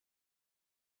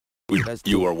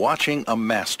You are watching a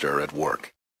master at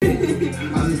work.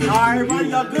 Alright, everybody,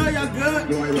 y'all good? Y'all good?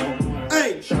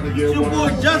 Hey, it's your boy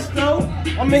Jesto.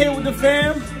 I'm in here with the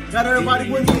fam. Got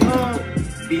everybody with me.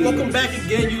 Welcome back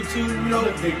again, YouTube. You know,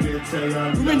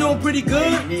 we've been doing pretty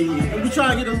good, and we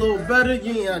trying to get a little better.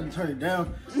 You ain't have to turn it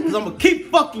down, cause I'm gonna keep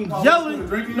fucking yelling.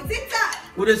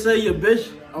 What they say, you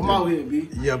bitch? I'm out here, B.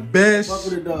 You bitch. Fuck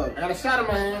with the dog. I got a shot in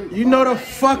my hand. You know the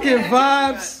fucking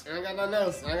vibes. I ain't got nothing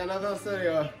else. I ain't got nothing else to say,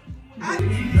 y'all. Whoa.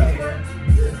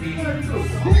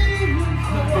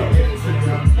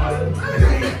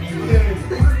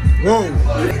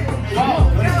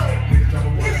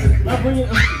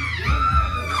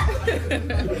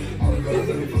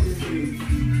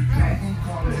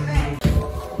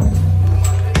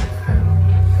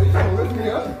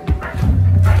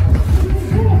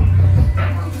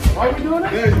 Why are we doing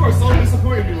that? Yeah, you are so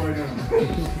disappointed in me right now.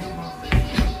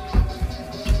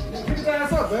 Pick his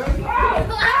ass up, man.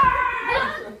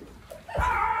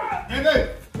 Hey, babe.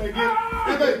 Hey,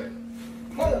 get it.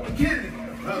 Oh, get it.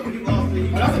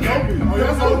 That's a dopey. Oh,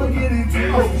 that's over.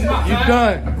 You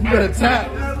done. You better tap.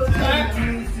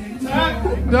 You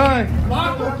done.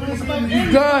 You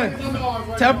done.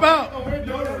 Tap out.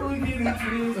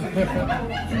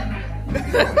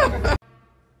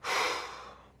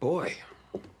 Boy,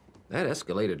 that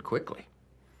escalated quickly.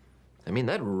 I mean,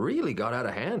 that really got out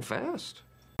of hand fast.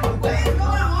 What is going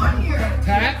on here?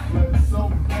 Tap. I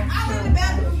was in the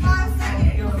bathroom 5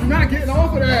 seconds. You're not getting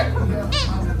off of that.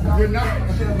 You're not.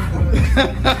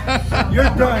 You're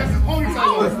done.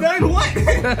 Then what? She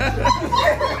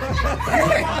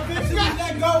got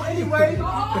that go anyway.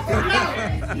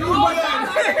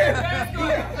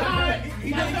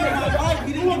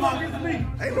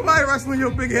 Ain't nobody wrestling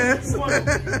your big ass.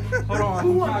 Hold on.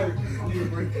 You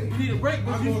need a break,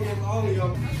 but you all of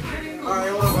y'all.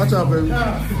 Alright, Watch out, baby.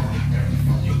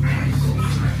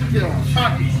 get on.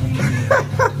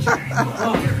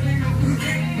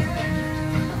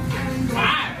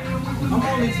 I'm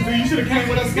only You should have came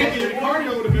with us. Your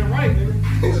cardio would have been right, nigga.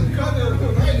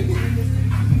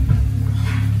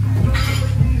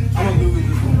 I'm gonna lose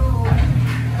this one.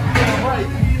 Alright.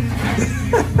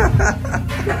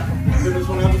 This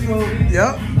one episode?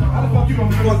 Yep. How the fuck you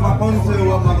gonna fuck my ponytail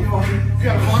up, motherfucker? You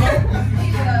got a photo?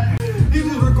 He's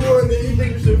just recording it. He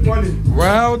think this shit funny.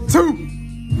 Round 2.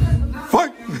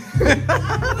 Fight.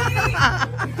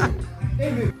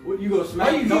 What, you gonna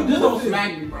smack me? Just don't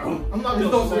smack me, bro. I'm not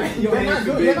gonna smack you.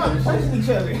 They're not touching each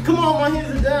other. Come on, my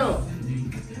hands are down.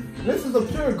 This is a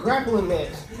pure grappling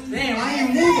match. Damn, I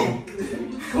ain't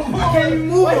moving. Come on. I can't even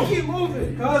move. Why you keep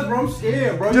moving? Cause, bro, I'm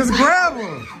scared, bro. Just grab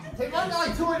him. Hey, I got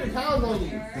like 200 pounds on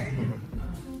you.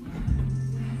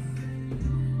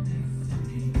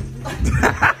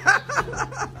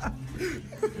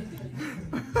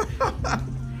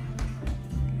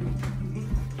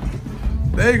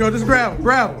 There you go. Just grab him.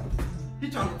 Grab him. He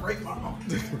trying to break my arm.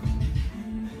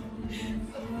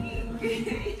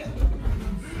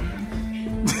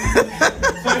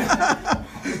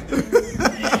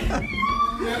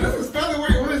 Yeah, this is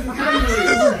featherweight versus heavyweight.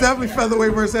 This is definitely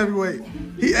featherweight versus heavyweight.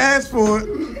 He asked for it.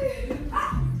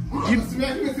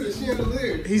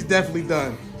 He's definitely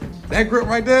done. That grip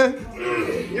right there.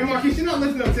 Yeah, Marquis, you're not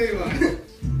listening to Taylor.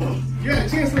 You had a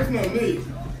chance to listen to me.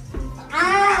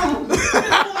 Ow!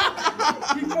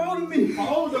 He folded me.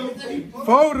 Fold him.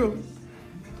 Fold him.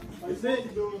 That's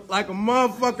it. Like a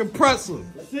motherfucking pretzel.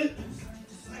 That's it.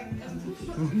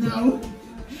 No.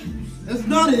 That's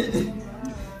not it.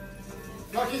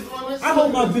 I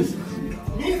hold my business.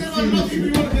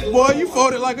 Boy, you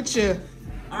folded like a chair.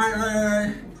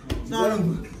 Alright. Start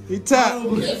over. He tapped.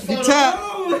 He tapped.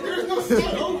 There's no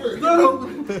start over. No.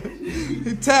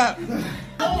 He tapped. Bro,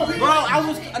 I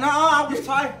was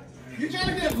tired. You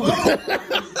trying to get low?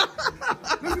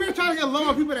 This man trying to get low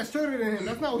on people that's shorter than him.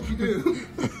 That's not what you do.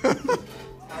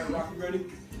 Alright, Rocky, ready?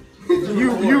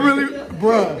 You really,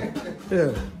 bruh.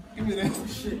 Yeah. Give me that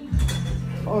shit.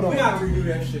 Hold on. We gotta redo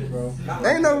that shit, bro.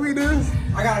 Ain't no redos.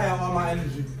 I gotta have all my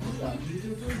energy.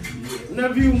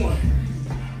 Whenever you want.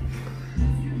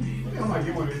 I might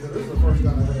get one of these. This is the first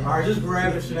time I've ever. Alright, just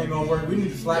grab it. Shit ain't gonna work. We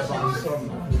need to slap box or something.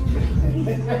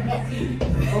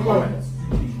 Come on.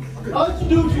 I'll let you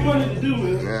do what you wanted to do,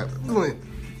 man. Yeah, do it.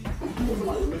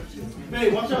 Hey,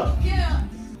 watch out. Yeah.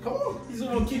 Come on. He's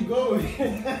gonna keep going.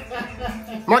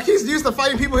 Marquis used to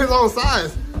fighting people his own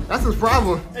size. That's his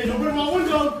problem. Hey, don't break my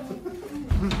window.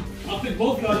 I'll pick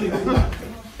both y'all niggas.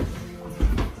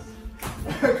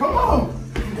 Come on.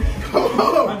 Come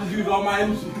on. I just used all my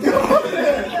energy.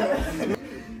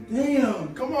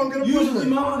 Damn. Come on, get a Usually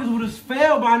my motherfuckers would have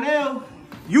failed by now.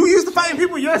 You used to fighting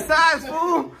people your size,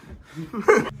 fool.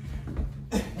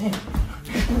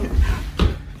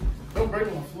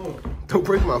 break my floor. Don't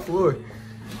break my floor.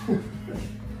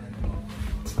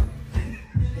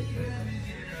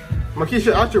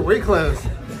 Markeisha, out your weight class.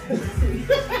 I'm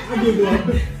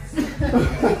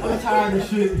tired of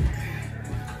shit.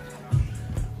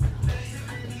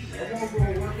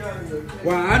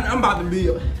 Well, I'm about to be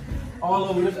all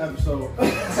over this episode.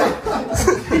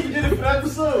 You did it for the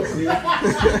episode.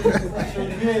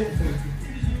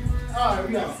 Alright,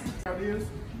 we out.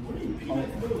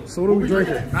 So what are we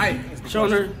drinking? Alright,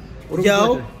 Shoner.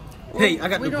 Yo. Hey, I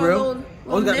got the grill.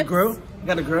 Oh, you got the grill? I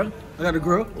got the grill. I got the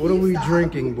grill. What are we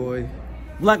drinking, boy?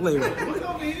 Black Label.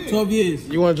 12 years.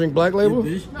 You want to drink Black Label?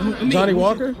 Johnny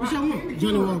Walker? What's y'all want?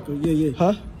 Johnny Walker. Yeah.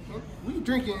 Huh? We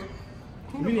drinking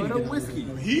peanut butter whiskey.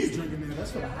 He's drinking that.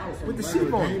 That's for the house. With the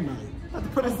sheep on. Have to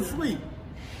put us to sleep.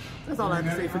 That's all I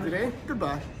have to say for today.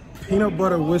 Goodbye. Peanut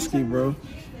butter whiskey, bro.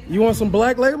 You want some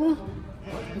Black Label?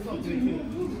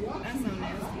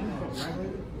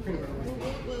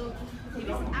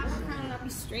 I'll be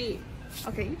straight.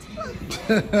 Okay, you tell me.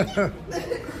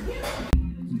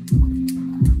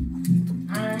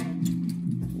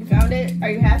 You found it?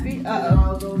 Are you happy?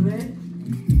 Uh-oh.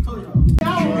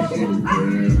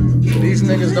 These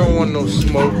niggas don't want no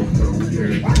smoke.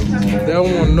 They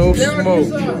don't want no smoke.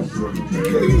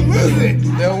 They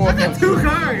don't want no 2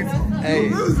 cards. Hey,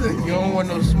 you don't want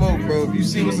no smoke, bro. If you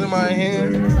see what's in my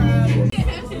hand.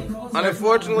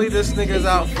 Unfortunately, this nigga's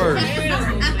out first.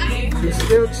 He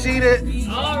still cheated.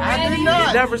 I did not.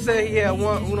 He never said he had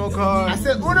 1 Uno card. I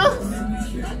said Uno,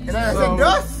 and I said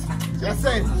dos. I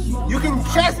said, you can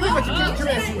chase me, but you can't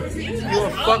trash me. You a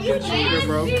fucking cheater,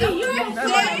 bro.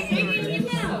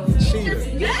 Cheater.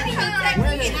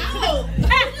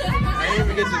 I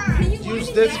didn't even get to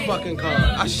use this fucking card.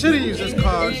 I should have used this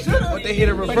card, but they hit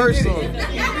a reverse on me.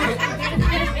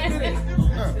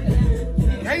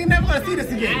 Now you're never gonna see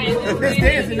this again. This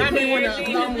dancing, not me when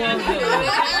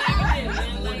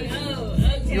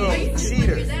You're a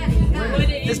cheater.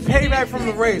 It's payback from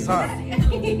the race, huh?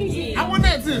 I won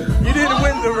that too. You didn't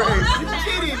win the race. You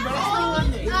cheated, bro.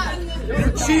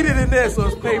 You cheated in this, so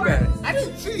it's payback. I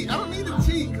didn't cheat. I don't need to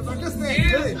cheat because I'm just saying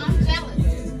good. I'm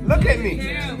jealous. Look at me.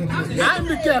 I'm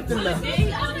the captain now.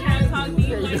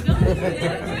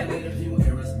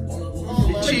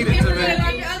 You cheated to me.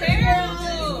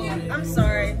 I'm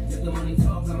sorry.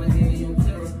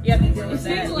 You have to deal with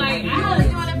that. Like, I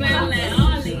don't want to battle at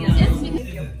all of y'all.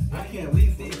 I can't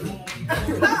leave these. You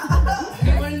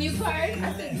want a new card?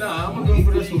 Nah, I'm gonna go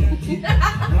for this one.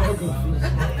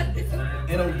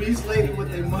 An obese lady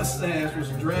with a mustache was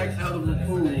dragged out of a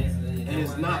pool and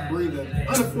is not breathing.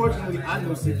 Unfortunately, I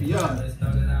know CPR.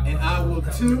 And I will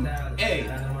too. A,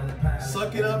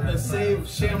 suck it up and save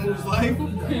Shamu's life.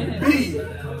 B,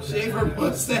 shave her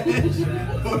mustache.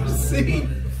 Or C,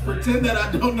 pretend that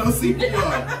I don't know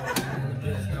CPR.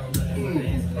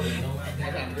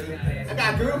 I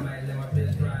got girl.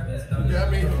 You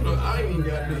got me? I ain't even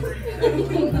got me.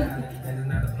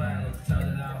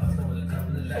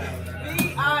 Be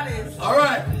honest. All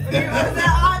right. Was that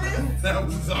honest? That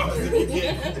was as honest as you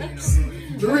get.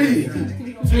 3,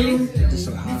 2,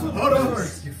 hold on.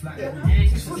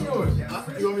 Just flip yours.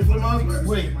 You want me to flip mine?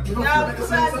 Wait. No,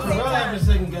 because I have a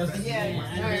second guess.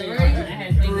 Yeah. All right,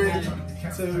 ready? 3,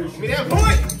 2. Give me that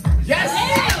point. Yes.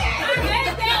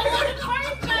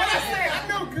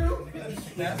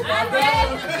 I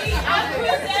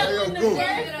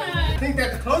think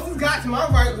that the closest got to my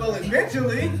right will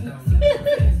eventually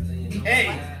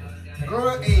A,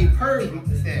 grow a perv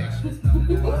mustache.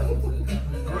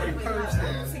 Grow a perv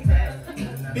stash.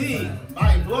 B,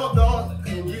 buy a blow up doll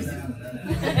and use it.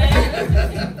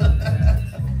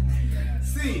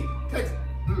 C,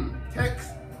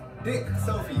 text dick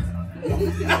selfies.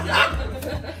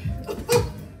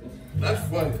 That's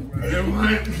funny.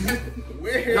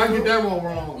 I get that one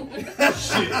wrong.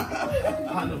 Shit.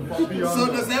 So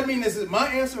does that mean this is my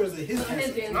answer or is it his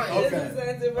answer?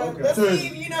 Okay. Let's see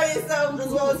if you know yourself as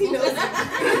well as he knows.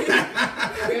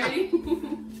 Ready?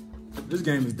 This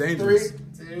game is dangerous.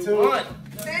 3, 2, 1.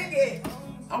 Dang it.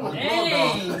 I want to blow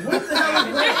dog. What the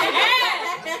hell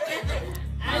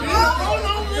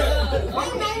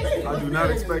is I do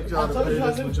not expect y'all to pay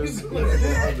this with just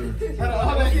under.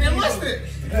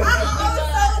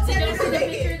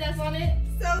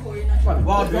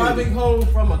 While driving home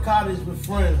from a cottage with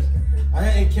friends, I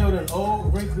hadn't killed an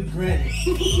old wrinkly granny.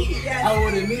 I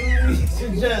would immediately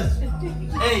suggest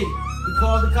A, we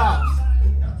call the cops.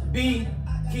 B,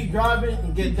 keep driving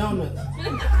and get donuts.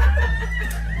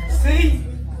 C,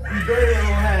 you dirty old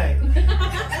hag.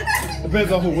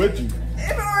 Depends on who with you.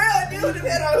 If for real, dude,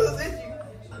 depends on who's with you.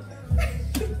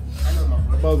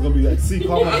 I was gonna be like, C,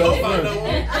 call my best friend.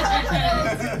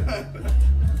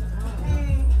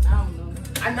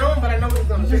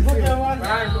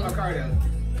 card though.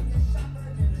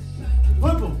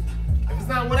 Flip them. If it's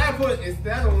not what I put, it's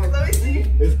the other one. Let me see.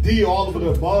 It's D all over the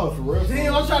above, for real.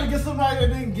 Damn, I'm trying to get somebody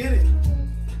that didn't get it.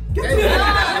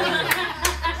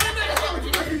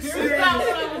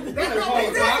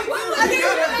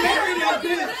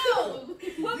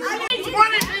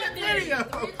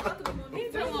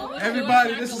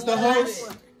 Everybody, this is the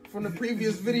host from the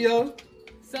previous video.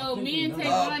 So me and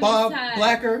Tavon Bob decide.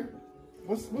 Blacker.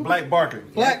 Black Barker.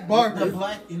 Black Barker. The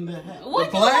black in the hat. What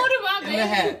you black hold about in the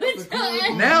hat. baby?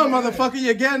 Now, motherfucker,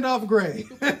 you're Gandalf Grey.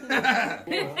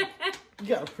 You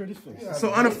got a pretty face.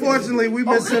 So unfortunately, we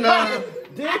missing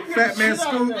Fat Man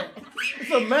Scoop.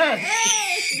 It's a mess.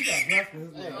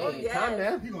 Calm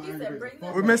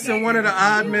down. We're missing one of the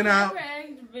odd men out.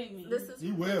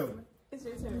 He will.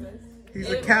 He's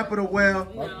a capital well.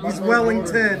 He's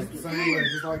Wellington. Same way,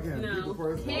 just like him. No, People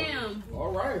first. Cam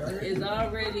All right. is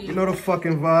already. You know the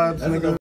fucking vibes, nigga.